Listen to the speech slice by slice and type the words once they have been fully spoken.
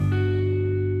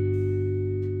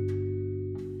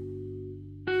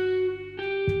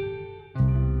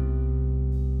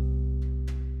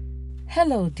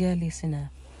Hello, dear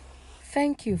listener.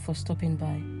 Thank you for stopping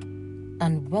by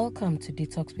and welcome to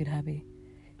Detox with Habi,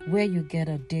 where you get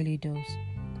a daily dose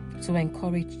to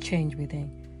encourage change within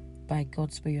by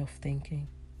God's way of thinking.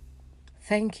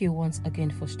 Thank you once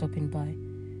again for stopping by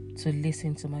to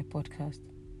listen to my podcast.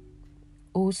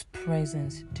 Whose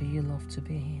presence do you love to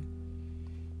be in?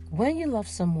 When you love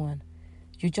someone,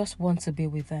 you just want to be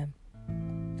with them.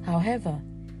 However,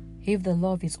 if the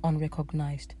love is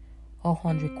unrecognized or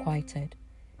unrequited,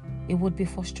 it would be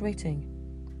frustrating,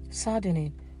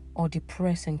 saddening, or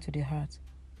depressing to the heart.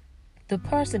 The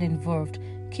person involved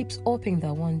keeps hoping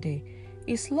that one day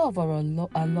his love or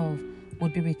her love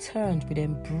would be returned with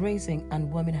embracing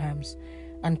and warming arms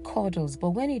and cuddles,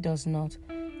 but when it does not,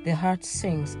 the heart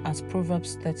sinks, as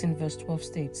Proverbs 13 verse 12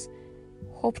 states,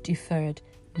 "Hope deferred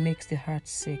makes the heart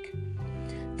sick."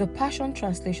 The Passion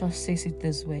Translation says it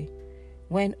this way: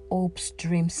 when hope's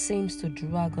dream seems to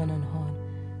drag on and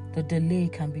on, the delay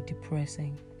can be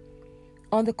depressing.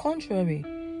 On the contrary,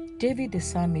 David the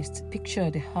psalmist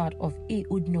pictured the heart of he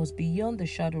who knows beyond the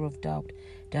shadow of doubt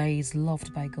that he is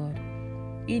loved by God.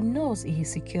 He knows he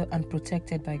is secure and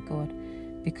protected by God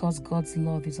because God's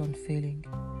love is unfailing.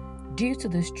 Due to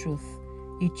this truth,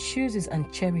 he chooses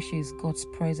and cherishes God's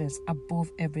presence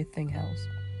above everything else.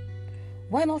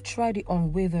 Why not try the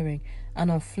unwavering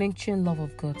and unflinching love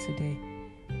of God today?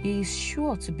 He is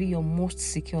sure to be your most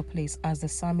secure place, as the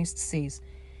psalmist says.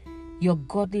 Your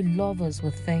godly lovers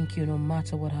will thank you no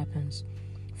matter what happens,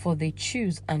 for they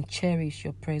choose and cherish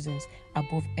your presence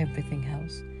above everything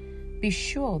else. Be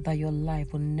sure that your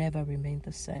life will never remain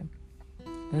the same.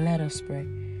 Let us pray.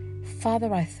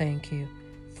 Father, I thank you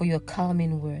for your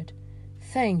calming word.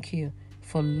 Thank you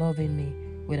for loving me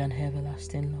with an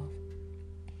everlasting love.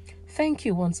 Thank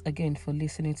you once again for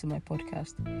listening to my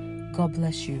podcast. God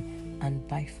bless you and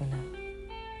bye for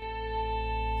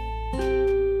now.